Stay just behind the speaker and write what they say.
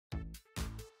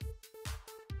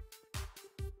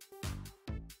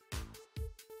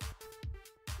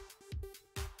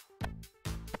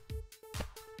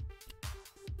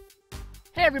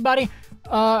Hey everybody,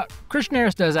 Christian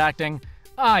Harris does acting.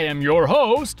 I am your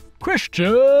host,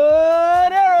 Christian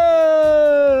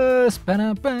Harris.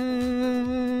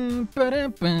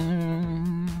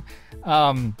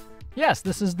 Yes,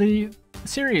 this is the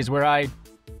series where I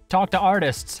talk to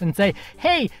artists and say,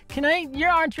 hey,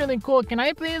 your art's really cool. Can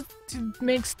I please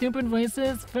make stupid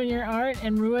voices for your art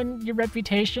and ruin your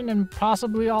reputation and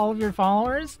possibly all of your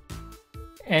followers?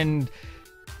 And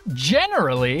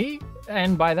generally,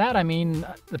 and by that I mean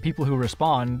the people who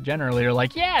respond generally are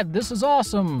like, yeah, this is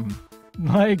awesome.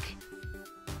 Like,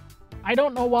 I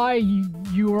don't know why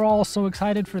you are all so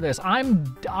excited for this.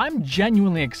 I'm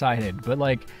genuinely excited, but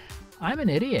like, I'm an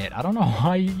idiot. I don't know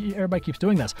why everybody keeps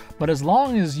doing this. But as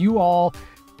long as you all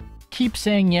keep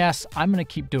saying yes, I'm gonna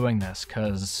keep doing this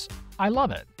because I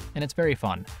love it and it's very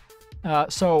fun.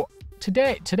 So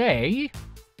today,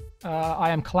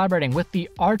 I am collaborating with the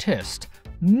artist,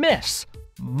 Miss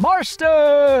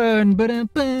Marston.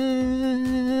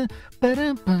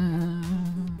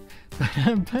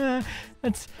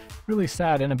 That's really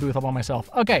sad in a booth all by myself.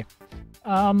 Okay,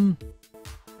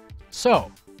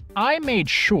 so I made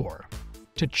sure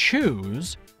to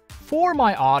choose for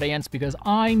my audience because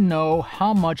I know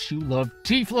how much you love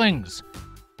tieflings.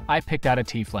 I picked out a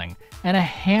tiefling, and a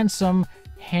handsome,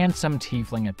 handsome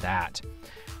tiefling at that.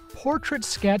 Portrait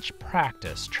sketch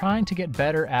practice, trying to get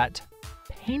better at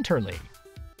painterly.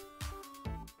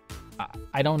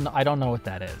 I don't know what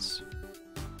that is.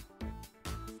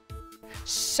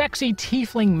 Sexy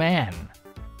tiefling man.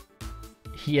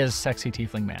 He is sexy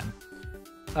tiefling man.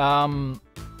 I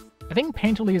think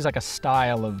painterly is like a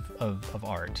style of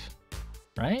art,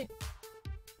 right?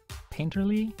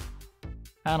 Painterly?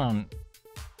 I don't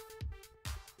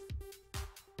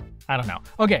know.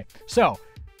 Okay, so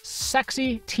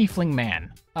sexy tiefling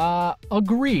man.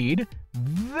 Agreed.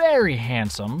 Very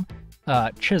handsome.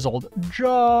 Chiseled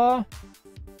jaw.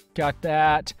 Got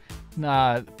that.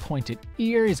 Pointed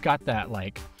ear. He's got that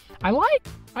like. I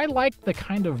like the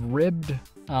kind of ribbed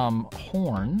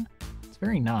horn. It's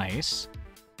very nice.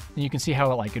 And you can see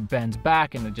how it bends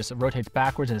back and it rotates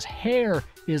backwards. His hair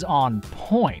is on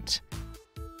point.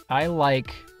 I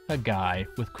like a guy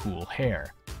with cool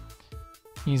hair.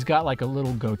 He's got like a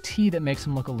little goatee that makes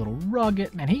him look a little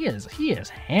rugged. Man, he is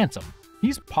handsome.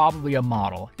 He's probably a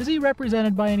model. Is he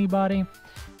represented by anybody?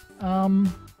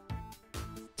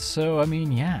 So I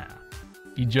mean, yeah.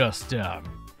 He just,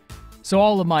 so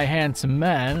all of my handsome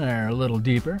men are a little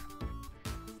deeper.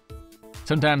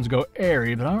 Sometimes go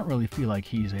airy, but I don't really feel like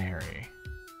he's airy.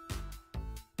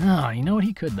 Oh, you know what?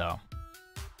 He could, though.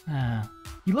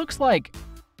 He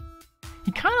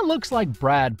kind of looks like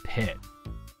Brad Pitt.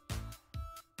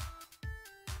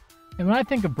 And when I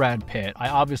think of Brad Pitt, I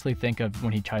obviously think of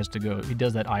when he does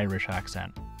that Irish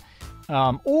accent.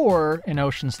 Or in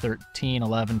Ocean's 13,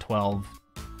 11, 12,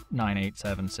 9, 8,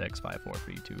 7, 6, 5, 4,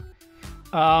 3, 2.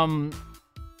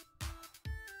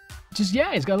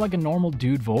 Yeah, he's got like a normal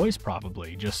dude voice,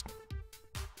 probably.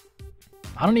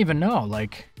 I don't even know.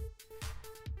 Like,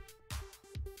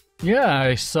 yeah,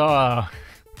 I saw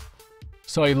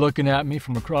you looking at me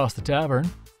from across the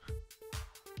tavern.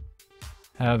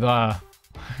 Have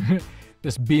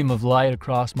this beam of light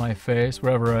across my face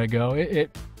wherever I go.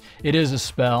 It is a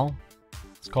spell.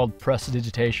 It's called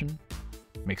prestidigitation.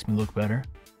 Makes me look better.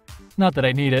 Not that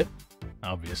I need it,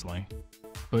 obviously.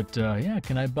 But yeah,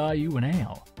 can I buy you an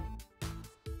ale?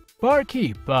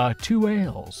 Barkeep, 2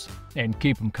 ales, and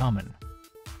keep 'em coming.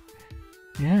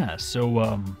 Yeah, so,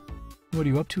 what are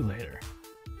you up to later?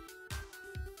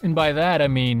 And by that, I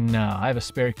mean, I have a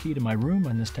spare key to my room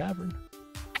in this tavern.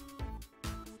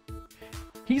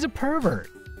 He's a pervert.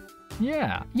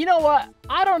 Yeah. You know what?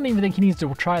 I don't even think he needs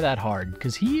to try that hard,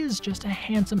 because he is just a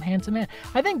handsome, handsome man.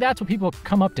 I think that's what people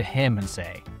come up to him and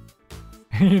say.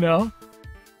 You know?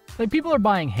 Like, people are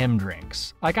buying him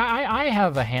drinks. Like, I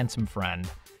have a handsome friend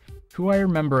who I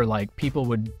remember, like,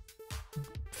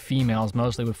 females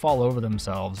mostly would fall over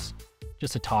themselves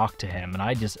just to talk to him. And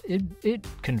it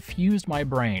confused my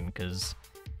brain, because,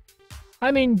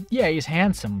 I mean, yeah, he's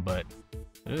handsome, but,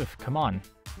 come on.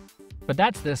 But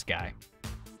that's this guy.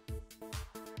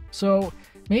 So,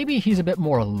 maybe he's a bit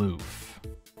more aloof,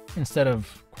 instead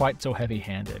of quite so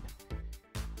heavy-handed.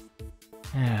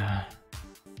 Yeah.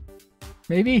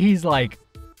 Maybe he's, like,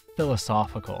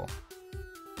 philosophical.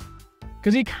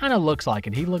 Because he kind of looks like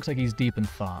it. He looks like he's deep in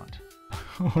thought.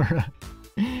 Or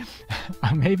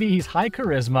maybe he's high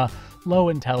charisma, low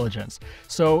intelligence.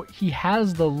 So he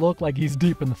has the look like he's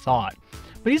deep in thought.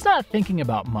 But he's not thinking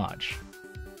about much.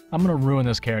 I'm going to ruin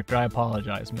this character. I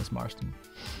apologize, Miss Marston.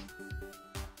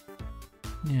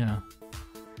 Yeah.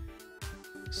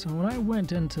 So when I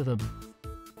went into the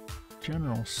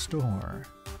general store.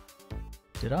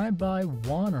 Did I buy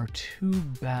 1 or 2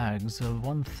 bags of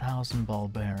 1,000 ball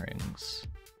bearings?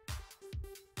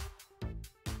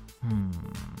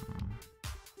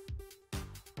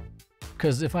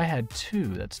 Because if I had 2,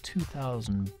 that's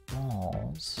 2,000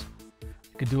 balls.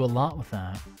 I could do a lot with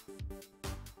that.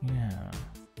 Yeah.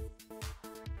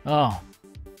 Oh.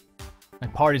 My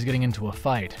party's getting into a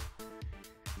fight.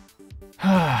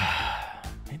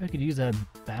 Maybe I could use a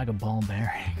bag of ball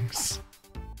bearings.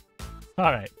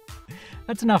 Alright.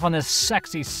 That's enough on this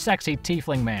sexy, sexy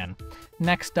tiefling man.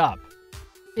 Next up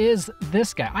is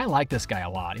this guy. I like this guy a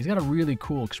lot. He's got a really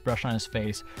cool expression on his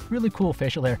face, really cool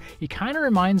facial hair. He kind of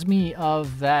reminds me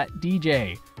of that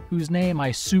DJ whose name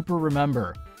I super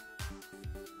remember.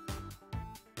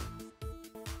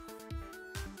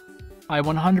 I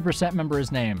 100% remember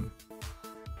his name.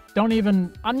 Don't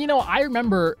even, you know, I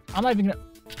remember, I'm not even gonna.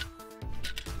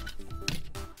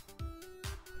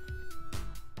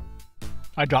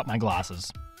 I dropped my glasses.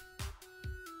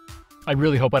 I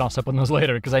really hope I don't step on those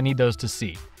later because I need those to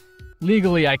see.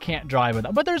 Legally, I can't drive with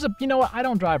them. But there's a, you know what, I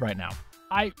don't drive right now.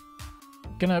 I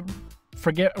gonna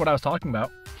forget what I was talking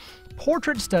about.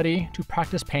 Portrait study to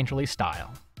practice painterly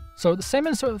style. So the same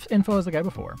info as the guy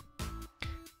before.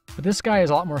 But this guy is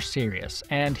a lot more serious,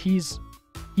 and he's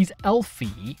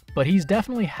elfy, but he's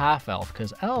definitely half-elf,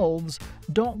 because elves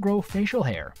don't grow facial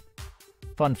hair.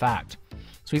 Fun fact.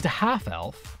 So he's a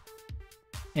half-elf,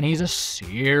 and he's a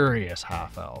serious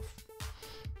half-elf.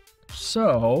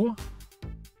 So,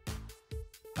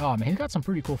 oh man, he's got some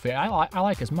pretty cool face. I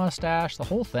like his mustache, the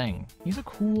whole thing. He's a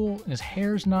cool, and his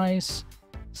hair's nice,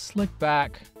 slick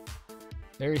back,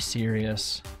 very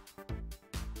serious.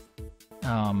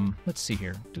 Let's see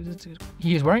here.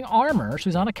 He's wearing armor, so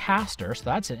he's not a caster, so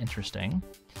that's interesting.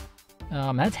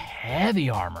 That's heavy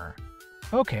armor.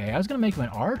 Okay, I was gonna make him an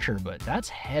archer, but that's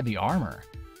heavy armor.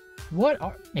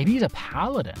 Maybe he's a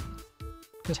paladin.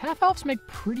 Because half-elves make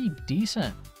pretty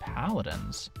decent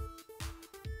paladins.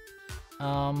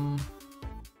 I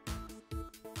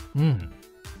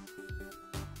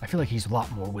feel like he's a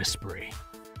lot more whispery.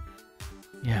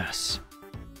 Yes,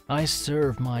 I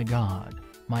serve my god,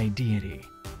 my deity.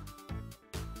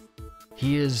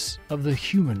 He is of the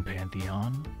human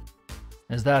pantheon,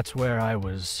 as that's where I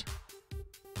was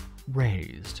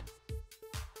raised.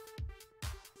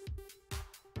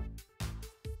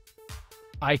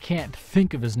 I can't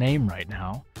think of his name right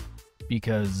now,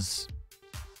 because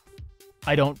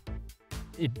I don't,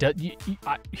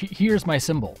 here's my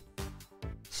symbol.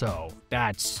 So,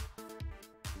 that's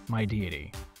my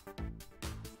deity.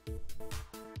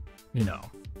 You know.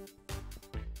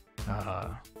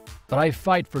 But I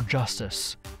fight for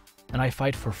justice, and I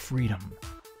fight for freedom,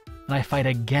 and I fight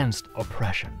against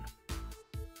oppression.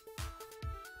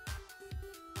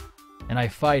 And I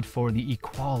fight for the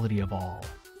equality of all.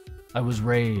 I was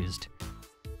raised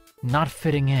not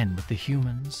fitting in with the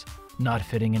humans, not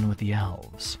fitting in with the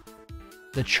elves.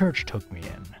 The church took me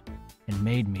in and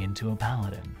made me into a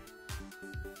paladin.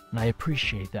 And I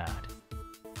appreciate that.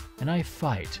 And I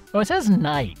fight. Oh, it says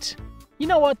knight. You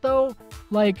know what, though?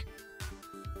 Like,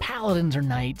 paladins are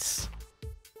knights.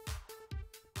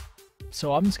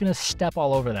 So I'm just gonna step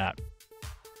all over that.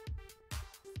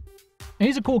 And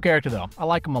he's a cool character, though. I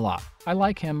like him a lot. I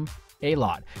like him a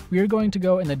lot. We are going to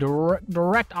go in the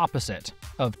direct opposite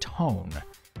of tone.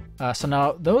 So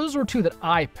now, those were 2 that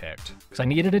I picked, because I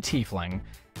needed a tiefling,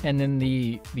 and then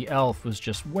the elf was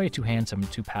just way too handsome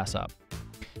to pass up.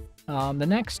 The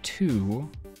next 2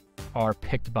 are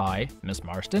picked by Miss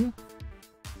Marston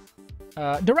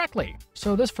directly.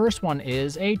 So this first one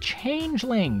is a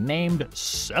changeling named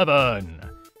Seven.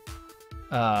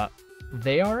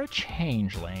 They are a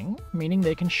changeling, meaning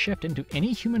they can shift into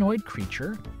any humanoid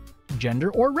creature,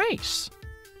 gender, or race.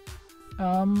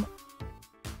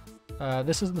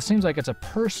 This seems like it's a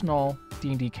personal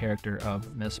D&D character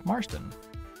of Miss Marston.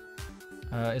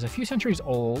 Is a few centuries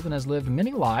old and has lived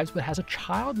many lives, but has a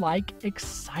childlike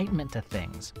excitement to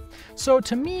things. So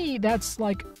to me, that's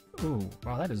like, ooh,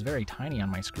 wow, that is very tiny on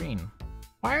my screen.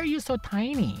 Why are you so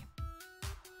tiny?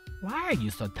 Why are you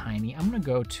so tiny? I'm gonna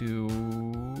go to,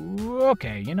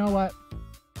 okay, you know what?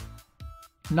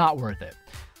 Not worth it.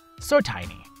 So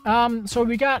tiny. So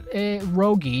we got a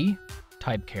roguey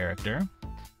type character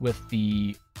with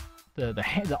the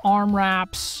arm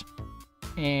wraps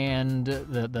and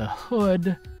the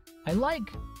hood.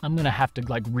 I'm gonna have to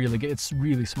like really it's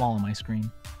really small on my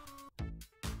screen.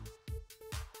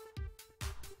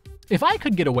 If I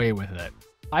could get away with it,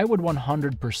 I would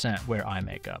 100% wear eye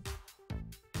makeup.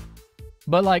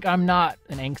 But like, I'm not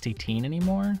an angsty teen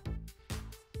anymore.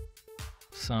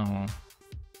 So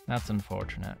that's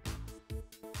unfortunate.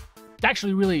 It's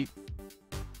actually really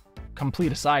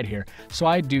complete aside here. So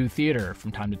I do theater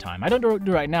from time to time. I don't do it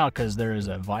right now because there is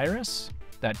a virus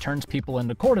that turns people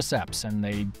into cordyceps, and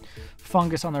they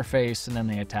fungus on their face, and then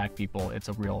they attack people. It's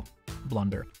a real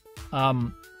blunder.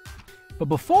 But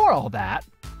before all that,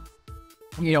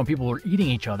 you know, people were eating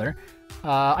each other,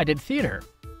 I did theater.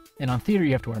 And on theater,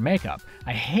 you have to wear makeup.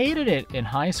 I hated it in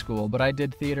high school, but I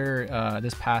did theater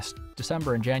this past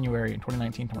December and January in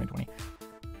 2019, 2020.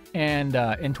 And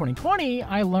in 2020,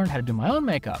 I learned how to do my own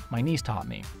makeup. My niece taught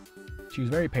me. She was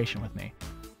very patient with me.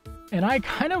 And I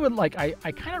kind of would like,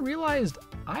 I kind of realized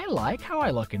I like how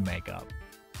I look in makeup.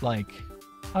 Like,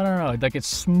 I don't know, like it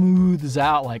smooths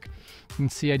out. Like, you can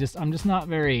see I'm just not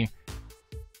very,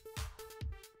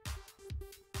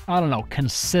 I don't know,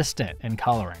 consistent in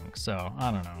coloring. So,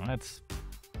 I don't know. That's...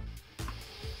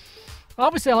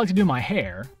 Obviously, I like to do my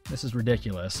hair. This is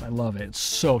ridiculous. I love it. It's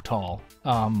so tall.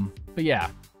 But yeah.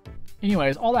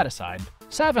 Anyways, all that aside.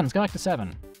 7s. Go back to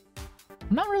 7.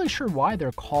 I'm not really sure why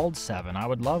they're called 7. I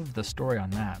would love the story on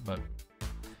that, but...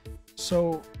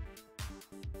 So...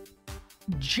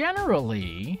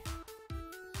 Generally...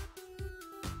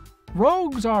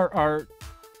 Rogues are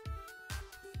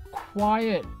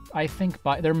quiet, I think,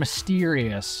 they're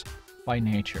mysterious by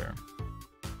nature.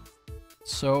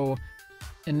 So,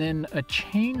 and then a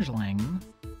changeling,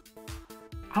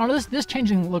 I don't know, this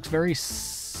changeling looks very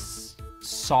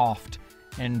soft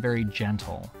and very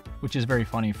gentle, which is very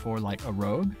funny for like a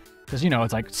rogue, because, you know,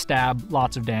 it's like stab,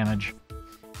 lots of damage.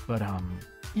 But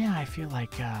yeah, I feel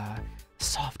like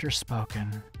softer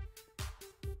spoken,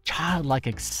 childlike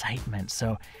excitement.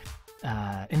 So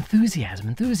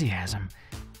enthusiasm.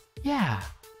 Yeah,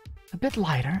 a bit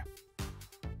lighter.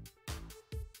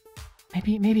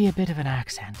 Maybe a bit of an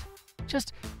accent.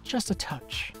 Just a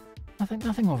touch.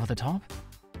 Nothing over the top.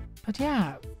 But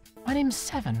yeah, my name's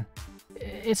 7.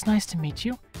 It's nice to meet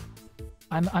you.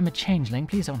 I'm a changeling.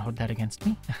 Please don't hold that against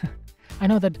me. I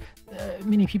know that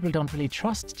many people don't really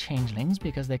trust changelings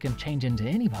because they can change into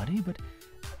anybody, but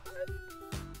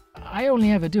I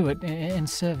only ever do it in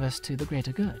service to the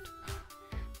greater good.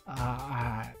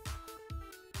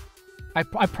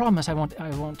 I promise I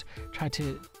won't try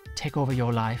to take over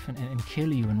your life and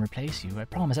kill you and replace you. I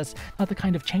promise that's not the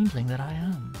kind of changeling that I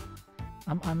am.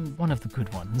 I'm one of the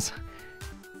good ones,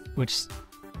 which,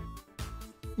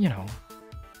 you know,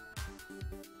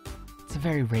 it's a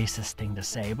very racist thing to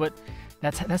say, but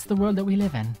that's the world that we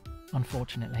live in,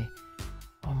 unfortunately.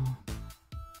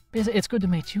 It's good to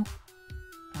meet you.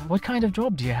 What kind of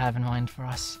job do you have in mind for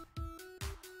us?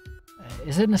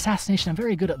 Is it an assassination? I'm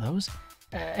very good at those.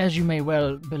 As you may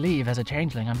well believe, as a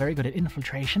changeling, I'm very good at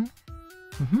infiltration.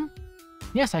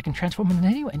 Yes, I can transform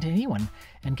into anyone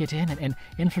and get in and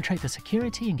infiltrate the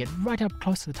security and get right up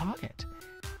close to the target.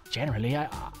 Generally,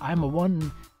 I'm a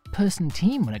one-person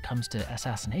team when it comes to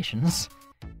assassinations.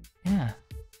 Yeah.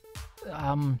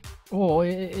 Or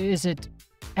is it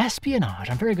espionage?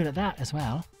 I'm very good at that as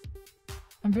well.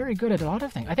 I'm very good at a lot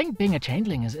of things. I think being a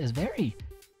changeling is very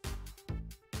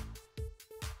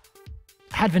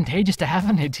advantageous to have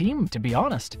on a team, to be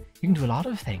honest. You can do a lot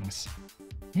of things.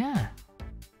 Yeah.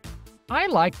 I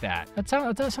like that. That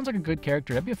sounds like a good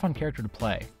character. That'd be a fun character to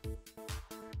play.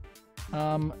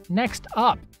 Next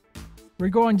up, we're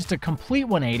going just a complete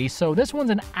 180. So this one's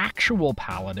an actual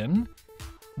paladin.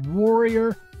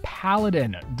 Warrior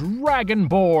Paladin.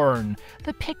 Dragonborn.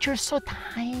 The picture's so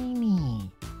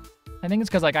tiny. I think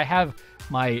it's because, like, I have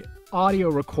my audio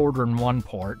recorder in one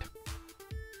port.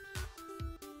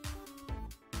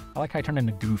 I like how I turned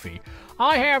into Goofy.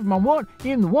 I have my one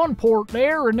in one port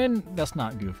there, and then that's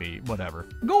not Goofy. Whatever.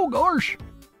 Go gosh!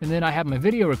 And then I have my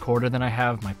video recorder, then I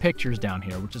have my pictures down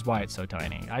here, which is why it's so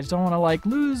tiny. I just don't want to, like,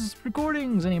 lose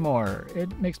recordings anymore.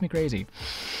 It makes me crazy.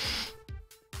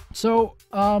 So,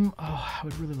 I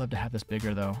would really love to have this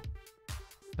bigger, though.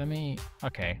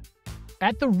 Okay.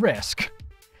 At the risk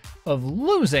of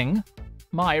losing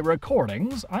my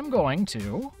recordings, I'm going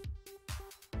to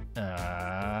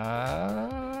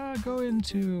go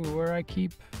into where I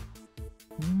keep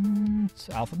it's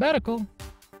alphabetical,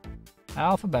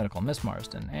 Miss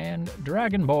Marston, and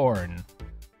Dragonborn.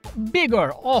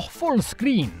 Bigger, full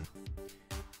screen.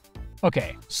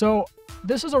 Okay, so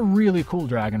this is a really cool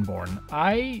Dragonborn.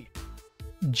 I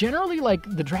generally like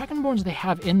the Dragonborns they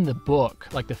have in the book,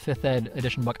 like the 5th ed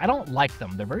edition book. I don't like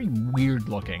them. They're very weird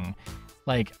looking.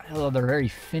 Like, they're very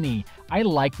finny. I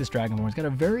like this Dragonborn. He's got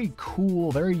a very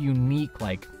cool, very unique,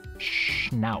 like,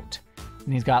 snout.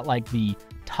 And he's got, like, the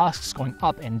tusks going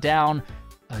up and down,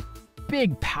 a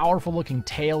big, powerful-looking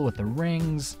tail with the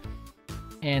rings,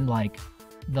 and, like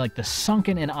the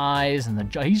sunken-in eyes, and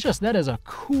that is a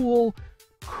cool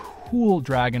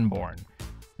Dragonborn.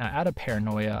 Now, out of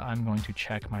paranoia, I'm going to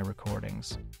check my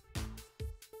recordings.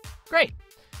 Great.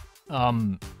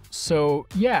 So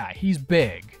yeah, he's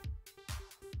big.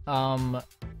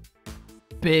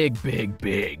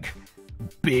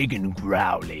 Big and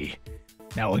growly.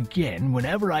 Now again,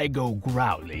 whenever I go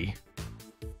growly,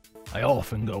 I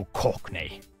often go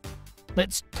cockney.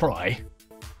 Let's try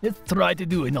to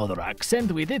do another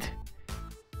accent with it.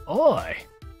 Oi.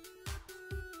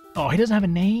 Oh, he doesn't have a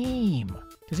name.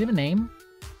 Does he have a name?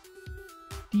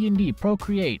 D&D,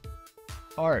 Procreate,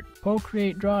 Art,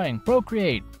 Procreate Drawing,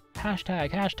 Procreate,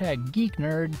 hashtag Geek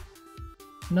Nerd.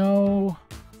 No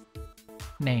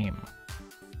name.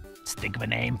 Let's think of a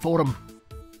name for him.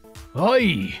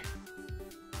 Oi!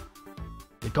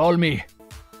 They call me...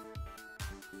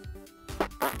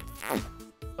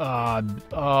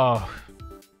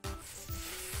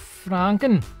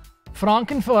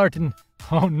 Frankenfurten.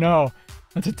 Oh no,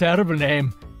 that's a terrible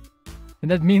name. And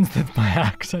that means that my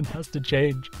accent has to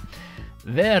change.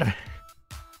 There.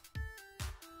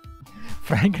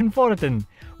 Frankenfurten.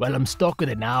 Well, I'm stuck with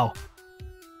it now.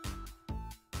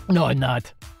 No, I'm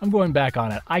not. I'm going back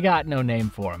on it. I got no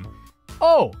name for him.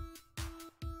 Oh!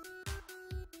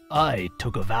 I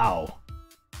took a vow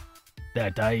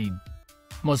that I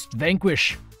must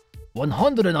vanquish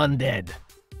 100 undead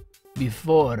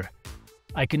before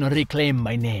I can reclaim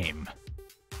my name.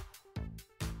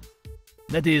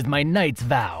 That is my knight's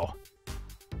vow.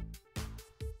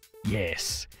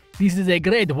 Yes, this is a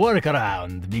great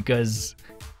workaround because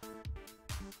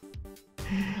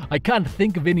I can't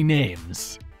think of any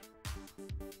names.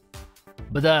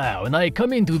 But when I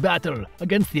come into battle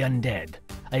against the undead,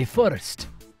 I first...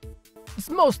 As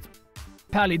most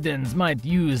paladins might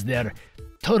use their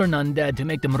turn undead to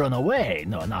make them run away.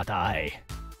 No, not I.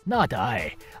 Not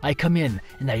I. I come in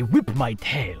and I whip my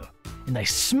tail and I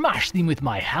smash them with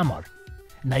my hammer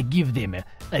and I give them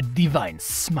a divine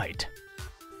smite.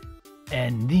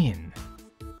 And then,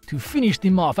 to finish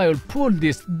them off, I will pull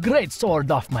this great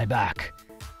sword off my back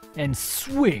and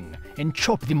swing and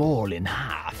chop them all in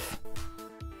half.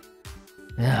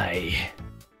 Aye,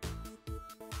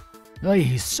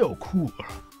 he's so cool.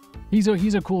 He's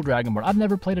a cool Dragonborn. I've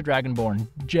never played a Dragonborn,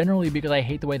 generally because I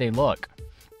hate the way they look,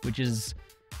 which is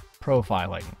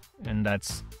profiling, and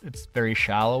it's very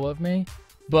shallow of me.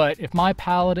 But if my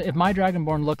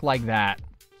Dragonborn looked like that,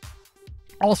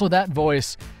 also that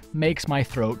voice makes my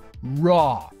throat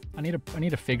raw. I need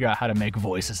to figure out how to make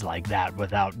voices like that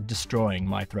without destroying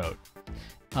my throat.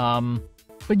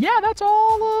 But yeah, that's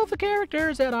all of the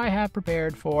characters that I have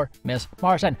prepared for Miss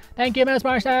Marston. Thank you, Miss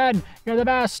Marston. You're the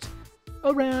best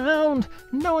around.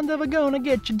 No one's ever gonna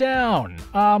get you down.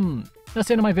 That's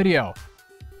the end of my video.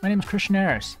 My name is Christian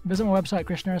Harris. Visit my website,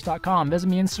 christianharris.com. Visit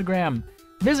me Instagram.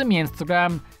 Visit me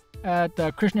Instagram at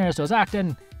Christian Harris Does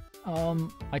Acting.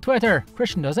 My Twitter,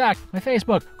 Christian Does Act. My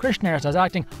Facebook, Christian Harris Does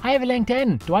Acting. I have a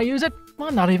LinkedIn. Do I use it? Well,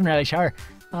 I'm not even really sure.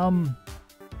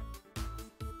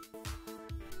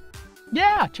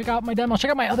 Yeah, check out my demos.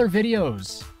 Check out my other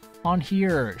videos on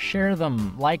here. Share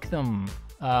them, like them.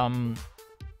 I'm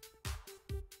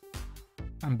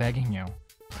begging you,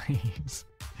 please.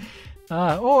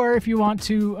 Or if you want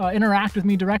to interact with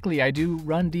me directly, I do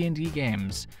run D&D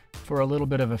games for a little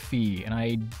bit of a fee, and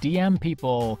I DM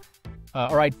people,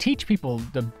 or I teach people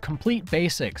the complete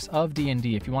basics of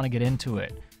D&D if you want to get into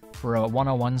it for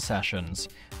 101 sessions.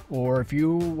 Or if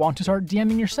you want to start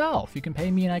DMing yourself, you can pay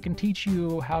me and I can teach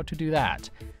you how to do that.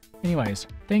 Anyways,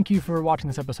 thank you for watching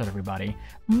this episode, everybody.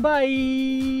 Bye!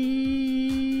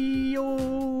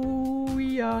 Oh,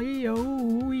 yeah,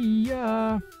 oh,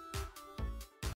 yeah.